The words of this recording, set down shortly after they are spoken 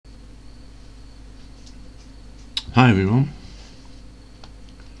Hi everyone,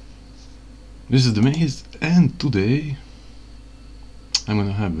 this is the Maze, and today I'm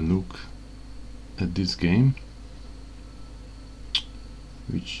gonna have a look at this game,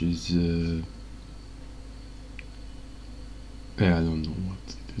 which is I don't know what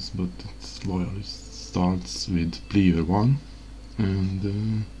it is, but it's Loyalists. Starts with player 1,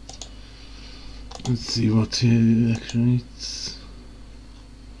 and let's see what actually it's.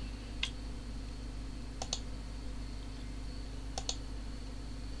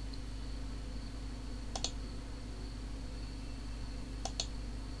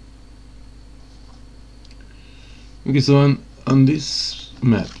 Okay, so on this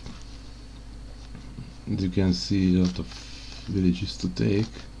map, as you can see, a lot of villages to take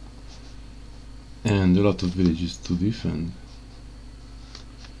and a lot of villages to defend.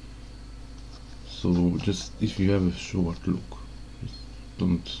 So just if you have a short look, just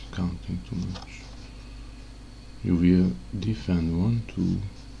don't count in too much. You will defend 1, 2,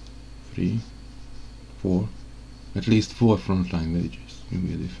 3, 4, at least 4 frontline villages you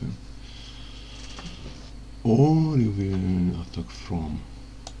will defend. Or you will attack from.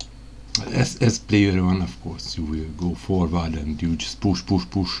 As player 1, of course, you will go forward and you just push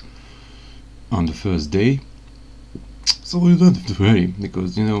on the first day. So you don't have to worry,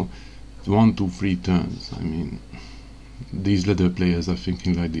 because 1, 2, 3 turns. I mean, these later players are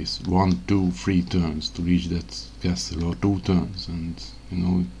thinking like this: 1, 2, 3 turns to reach that castle, or 2 turns, and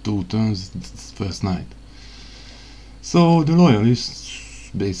 2 turns, it's first night. So the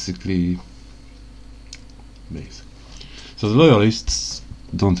Loyalists basically. So the Loyalists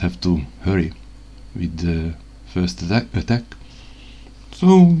don't have to hurry with the first attack.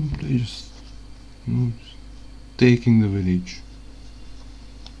 So they just taking the village,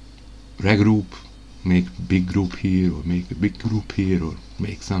 regroup, make a big group here, or make a big group here, or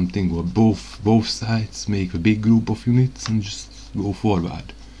make something, or both sides make a big group of units and just go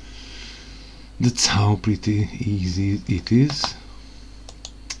forward. That's how pretty easy it is.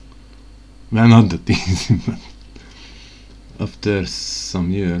 Well, not that easy, but after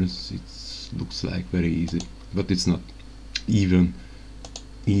some years it looks like very easy, but it's not, even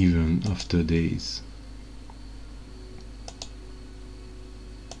after days.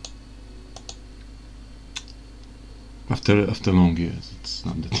 After long years, it's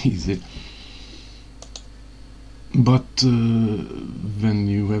not that easy. But when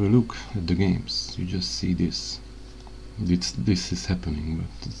you have a look at the games, you just see this is happening.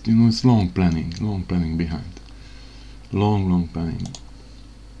 But it's long planning behind. Long planning.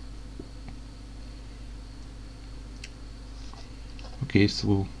 Okay,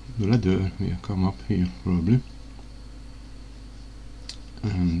 so the ladder will come up here probably,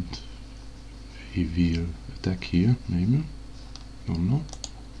 and he will attack here, maybe, don't know.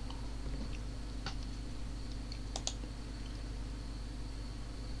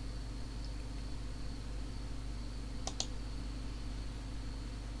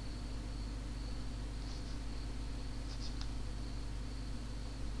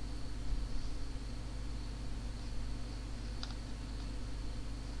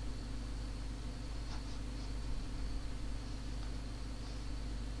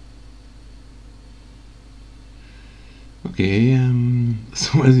 Okay,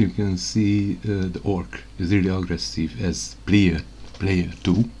 so as you can see, the orc is really aggressive as player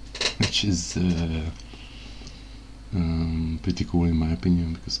 2, which is pretty cool in my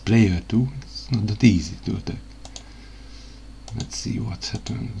opinion, because player 2 is not that easy to attack. Let's see what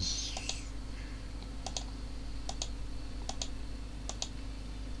happens.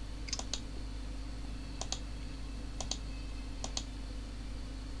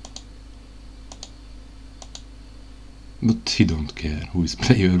 But he don't care who is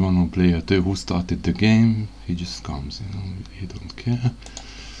player 1 or player 2, who started the game. He just comes, he don't care.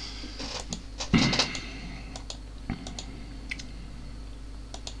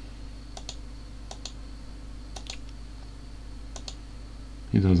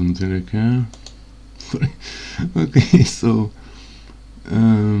 He doesn't really care. Okay, so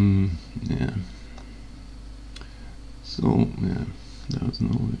yeah. So yeah, that was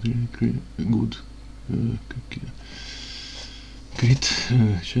no really good crit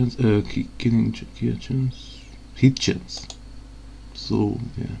chance, killing kill chance, hit chance. So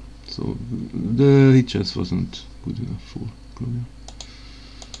yeah, so the hit chance wasn't good enough for Krogen.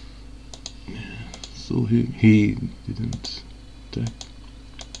 Yeah, so he didn't attack.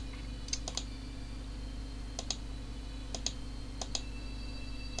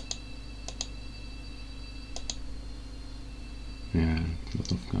 Yeah, a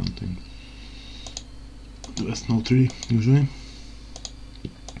lot of counting. The Wesnoth 3 usually.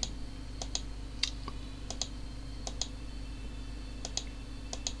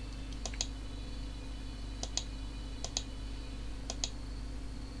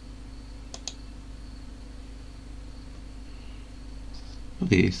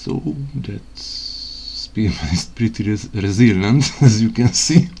 Okay, so that spearman is pretty resilient, as you can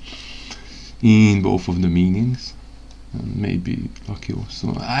see, in both of the meanings, and maybe lucky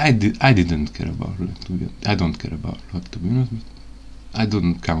also. I didn't care about luck, I don't care about luck, to be honest, but I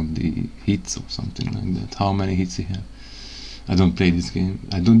don't count the hits or something like that, how many hits he had. I don't play this game,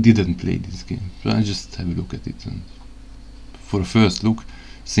 didn't play this game, so I just have a look at it, and for a first look,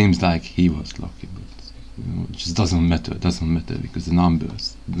 seems like he was lucky, but you know, it just doesn't matter, because the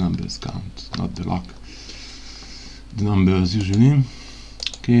numbers count, not the luck. The numbers usually.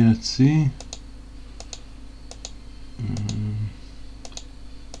 Okay, let's see.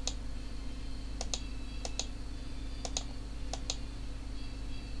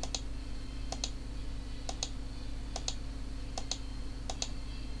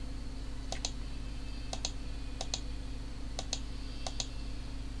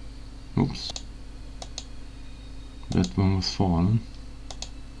 Oops. That one was fallen.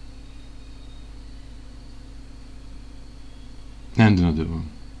 And another one.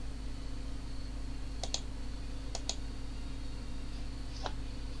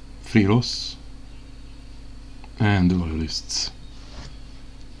 Free loss. And the Loyalists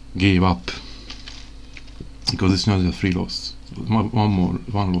gave up. Because it's not a free loss.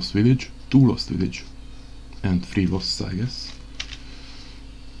 One lost village, 2 lost village, and 3 loss, I guess.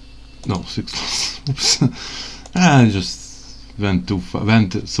 No, 6 loss. Oops. I just went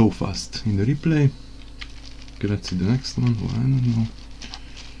so fast in the replay. Okay, let's see the next one. Well, I don't know.